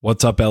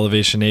What's up,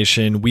 Elevation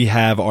Nation? We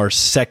have our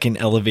second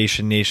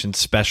Elevation Nation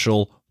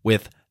special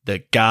with the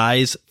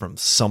guys from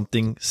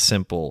Something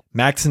Simple.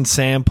 Max and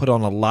Sam put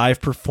on a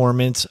live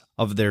performance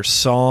of their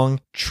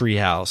song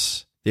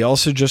Treehouse. They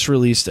also just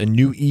released a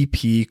new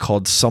EP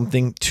called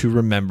Something to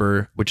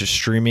Remember, which is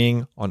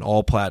streaming on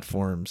all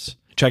platforms.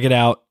 Check it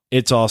out.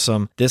 It's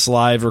awesome. This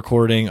live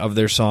recording of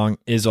their song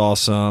is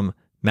awesome.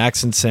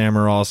 Max and Sam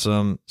are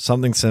awesome.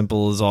 Something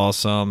Simple is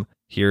awesome.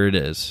 Here it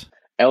is.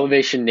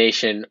 Elevation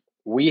Nation,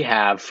 we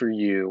have for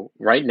you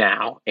right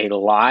now a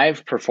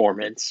live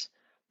performance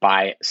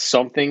by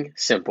Something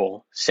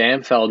Simple.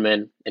 Sam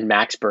Feldman and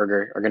Max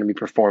Berger are going to be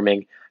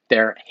performing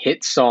their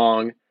hit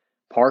song,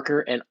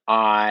 Parker and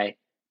I.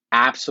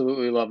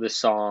 Absolutely love this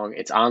song.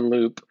 It's on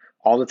loop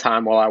all the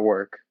time while I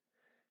work.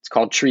 It's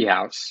called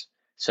Treehouse.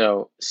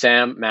 So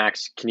Sam,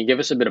 Max, can you give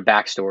us a bit of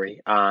backstory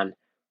on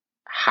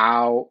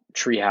how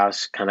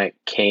Treehouse kind of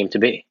came to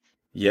be?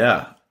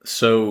 Yeah.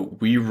 So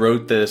we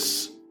wrote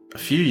this a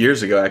few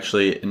years ago,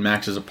 actually, in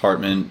Max's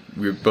apartment.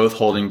 We were both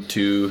holding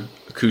two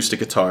acoustic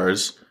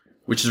guitars,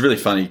 which is really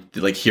funny.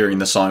 Like hearing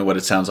the song, what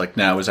it sounds like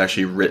now, was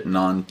actually written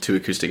on two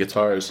acoustic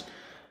guitars.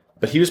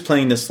 But he was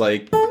playing this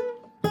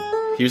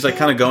he was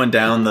kind of going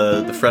down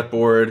the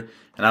fretboard,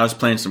 and I was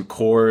playing some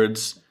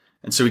chords.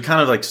 And so we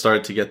kind of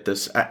started to get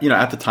this, at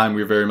the time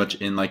we were very much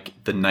in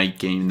the night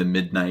game, the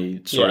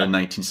midnight sort of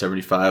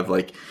 1975,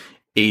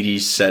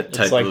 80s set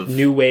type of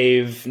new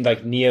wave,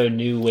 neo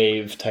new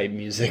wave type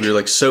music. We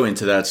were so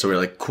into that, so we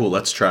were cool,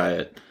 let's try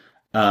it.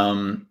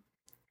 And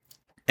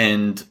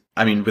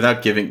I mean,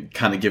 without giving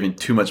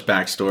too much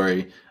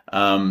backstory,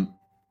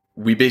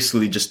 we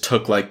basically just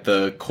took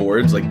the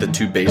chords, the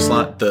two bass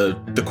line,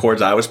 the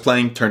chords I was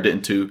playing, turned it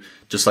into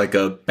just a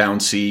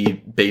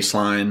bouncy bass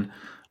line.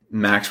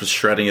 Max was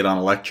shredding it on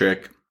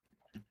electric.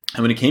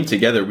 And when it came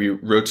together, we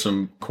wrote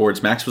some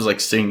chords. Max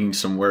was singing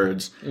some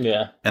words.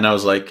 Yeah. And I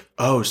was like,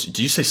 oh, so did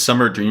you say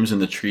Summer Dreams in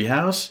the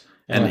Treehouse?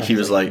 And he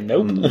was like,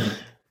 nope.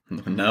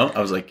 No. I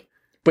was like,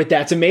 but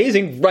that's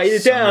amazing. Write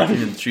it down. Summer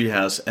Dream in the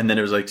Treehouse. And then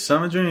it was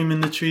Summer Dream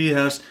in the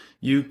Treehouse,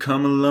 you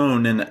come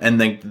alone.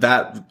 And then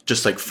that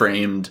just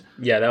framed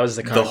that was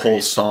the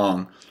whole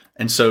song.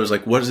 And so it was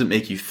what does it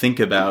make you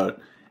think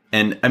about?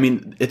 And I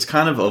mean, it's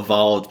kind of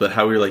evolved, but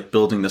how we were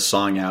building the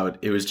song out,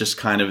 it was just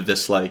kind of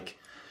this fever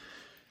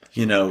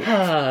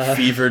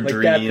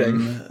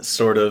dream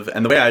sort of.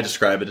 And the way I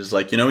describe it is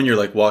when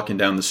you're walking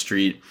down the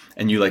street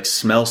and you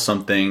smell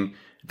something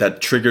that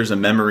triggers a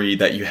memory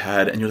that you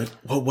had, and you're like,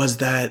 what was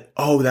that?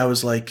 Oh, that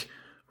was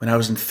when I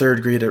was in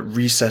third grade at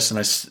recess, and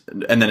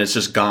then it's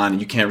just gone.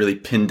 You can't really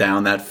pin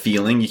down that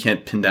feeling. You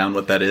can't pin down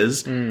what that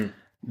is.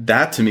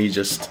 That to me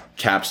just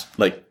captures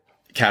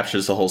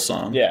the whole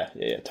song. Yeah,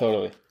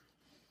 totally.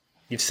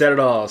 You've said it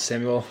all,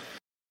 Samuel.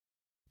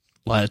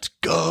 Let's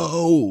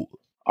go.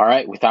 All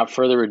right, without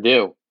further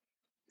ado,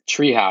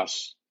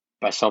 Treehouse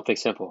by Something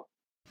Simple.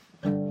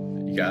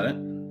 You got it?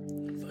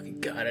 Fucking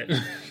got it.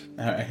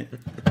 All right.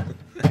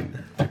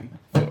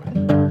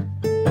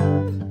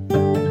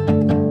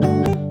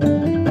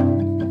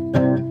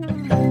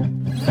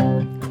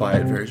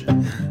 Quiet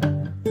version.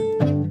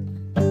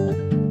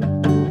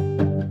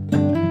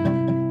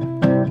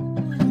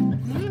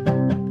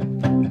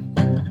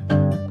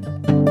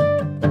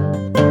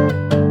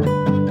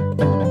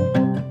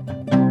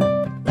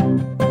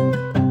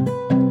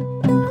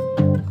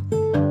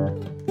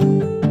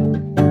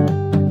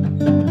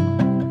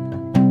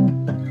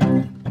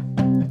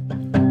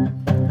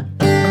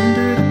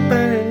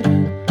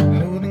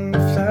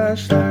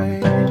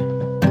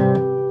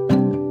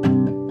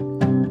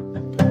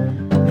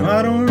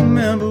 I don't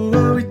remember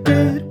what we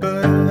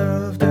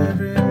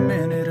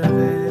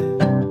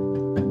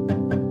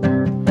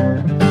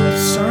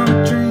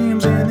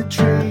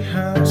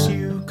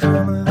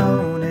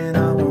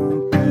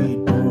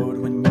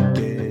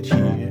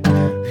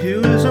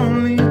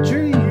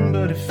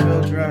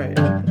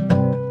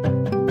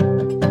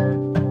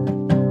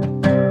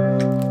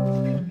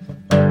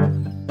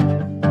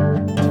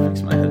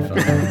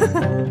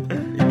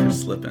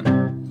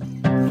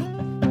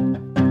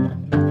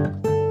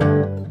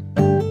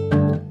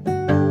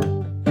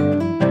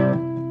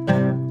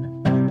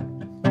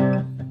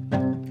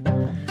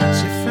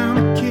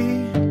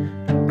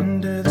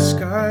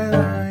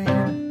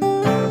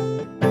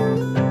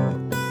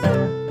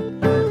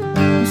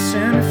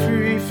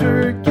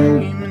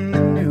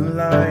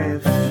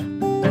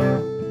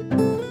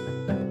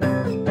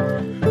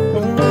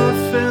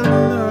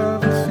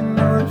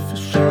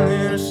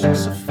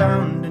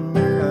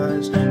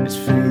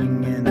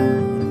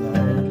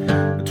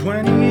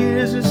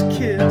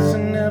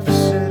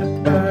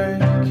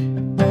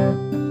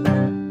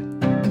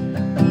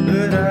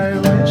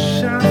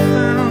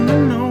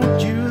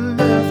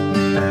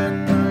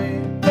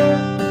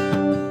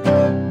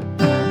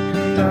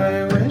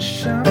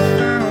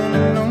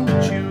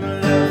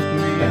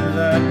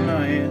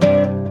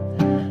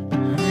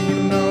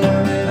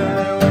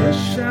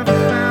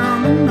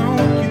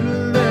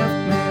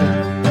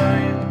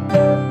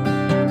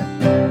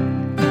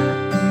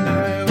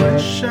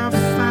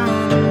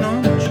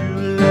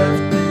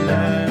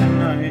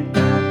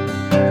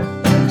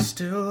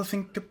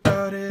think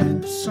about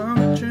it.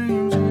 Summer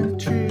dreams in the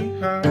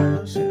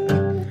treehouse.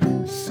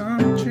 Yeah.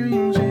 Summer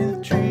dreams in the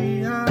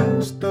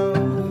treehouse.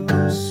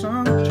 Those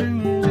summer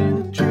dreams in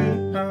the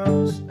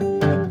treehouse.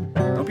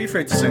 Don't be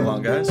afraid to sing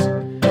along, guys.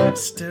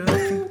 Still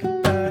think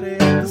about it.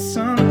 The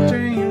summer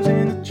dreams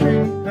in the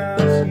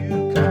treehouse.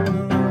 You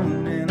come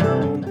along and I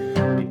won't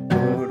be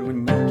bored when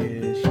you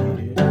get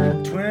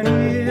here. 20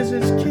 years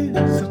as kids,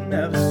 I'll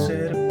never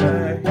set it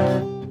back.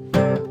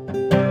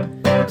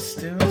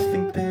 Still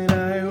think that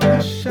I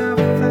wish I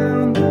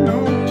found the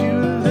note you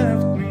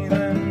left me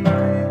that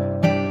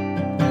night.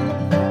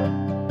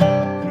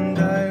 And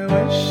I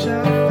wish I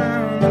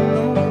found the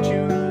note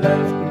you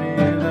left me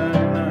that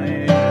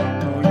night.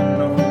 Oh, you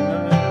know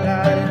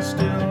that I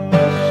still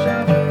wish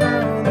I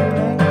found the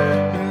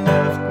note you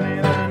left me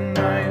that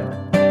night.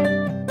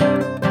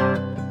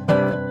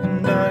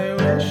 And I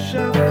wish I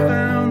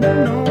found the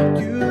note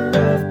you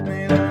left me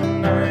that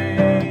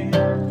night.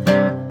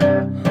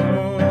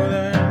 Oh,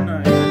 that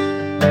night.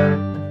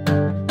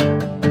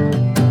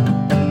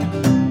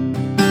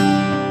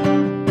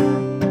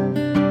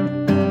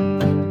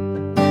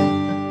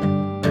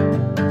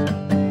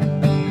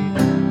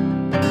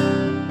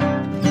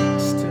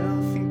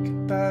 Still think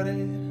about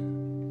it.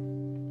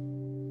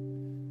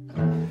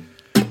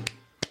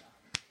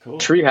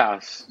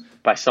 Treehouse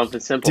by Something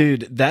Simple.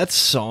 Dude, that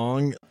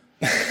song.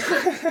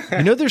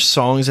 There's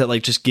songs that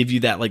like just give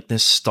you that like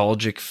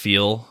nostalgic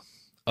feel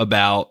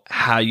about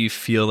how you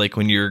feel like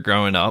when you were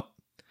growing up.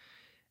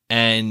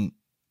 And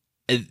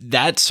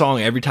that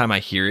song, every time I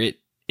hear it,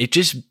 it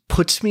just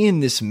puts me in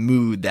this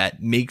mood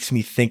that makes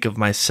me think of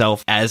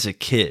myself as a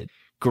kid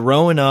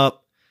growing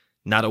up,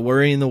 not a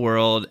worry in the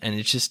world. And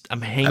it's just,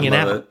 I'm hanging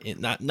love out,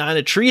 not in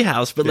a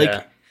treehouse, but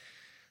like,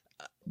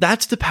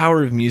 that's the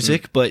power of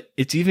music, but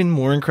it's even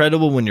more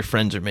incredible when your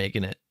friends are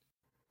making it.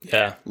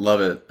 Yeah.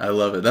 Love it. I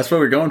love it. That's what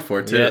we're going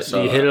for too. Yeah,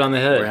 so you hit it on the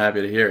head. We're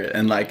happy to hear it.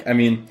 And like, I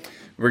mean,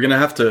 we're going to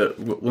have to,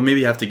 we'll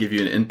maybe have to give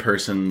you an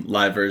in-person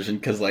live version.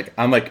 Cause like,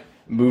 I'm like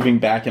moving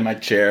back in my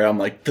chair. I'm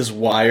like, this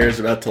wire is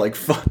about to like,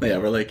 yeah,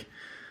 we're like.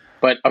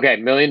 But okay,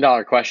 $1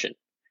 million question.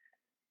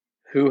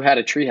 Who had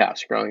a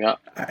treehouse growing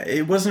up?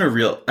 It wasn't a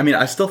real, I mean,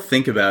 I still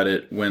think about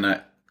it when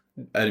I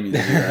didn't mean to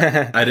do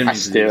that. I didn't mean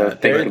to do still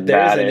that. think But-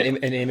 about There's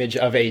it. an image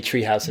of a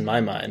treehouse in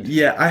my mind.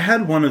 yeah, I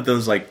had one of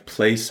those like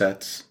play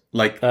sets.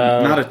 Like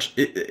not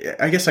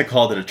I guess I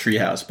called it a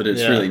treehouse, but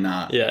it's Yeah. really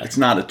not. Yeah. It's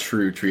not a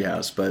true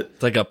treehouse, but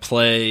It's like a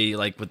play,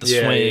 like with the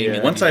Yeah, swing. yeah.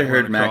 And Once you I run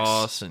heard Max-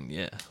 across and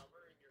yeah.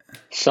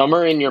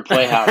 Summer in your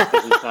playhouse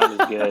doesn't sound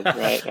as good,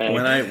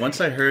 right?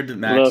 once I heard Little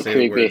Max say the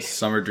creepy. words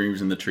 "summer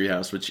dreams in the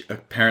treehouse," which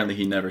apparently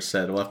he never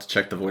said. We'll have to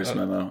check the voice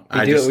memo.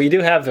 We do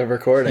have the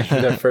recording,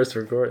 the first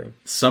recording.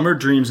 "Summer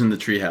dreams in the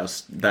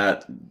treehouse."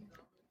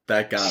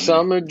 That got me.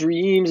 Summer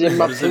dreams in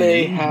my does it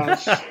mean?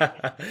 playhouse.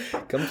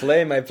 Come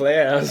play my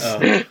playhouse.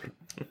 Oh.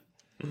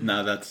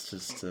 No, that's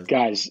just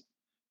Guys,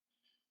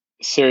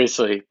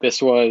 seriously,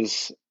 this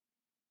was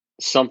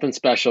something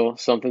special,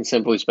 something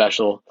simply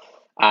special.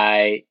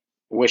 I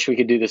wish we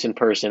could do this in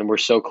person. We're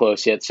so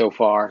close yet so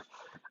far.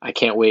 I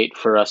can't wait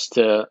for us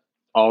to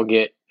all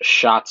get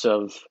shots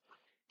of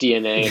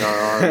DNA in our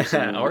arms.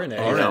 And,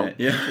 RNA. you know,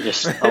 yeah.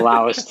 just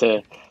allow us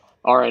to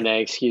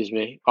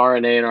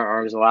RNA in our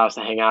arms, allow us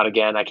to hang out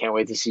again. I can't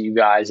wait to see you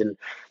guys, and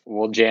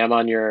we'll jam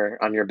on your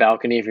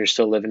balcony if you're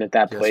still living at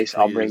that Yes, place.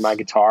 I'll bring please. my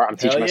guitar. I'm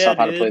teaching Hell myself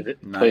yeah, how to play the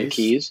Nice.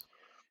 keys,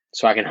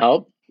 so I can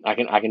help. I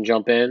can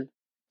jump in.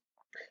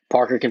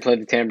 Parker can play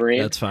the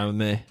tambourine, That's fine with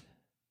me.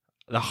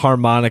 The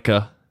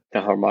harmonica.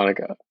 the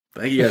harmonica.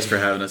 Thank you guys for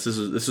having us.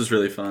 This was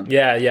really fun.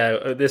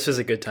 Yeah. This was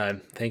a good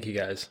time. Thank you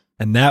guys.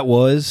 And that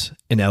was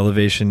an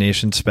Elevation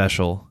Nation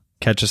special.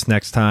 Catch us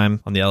next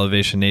time on the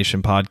Elevation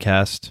Nation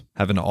podcast.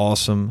 Have an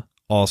awesome,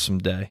 awesome day.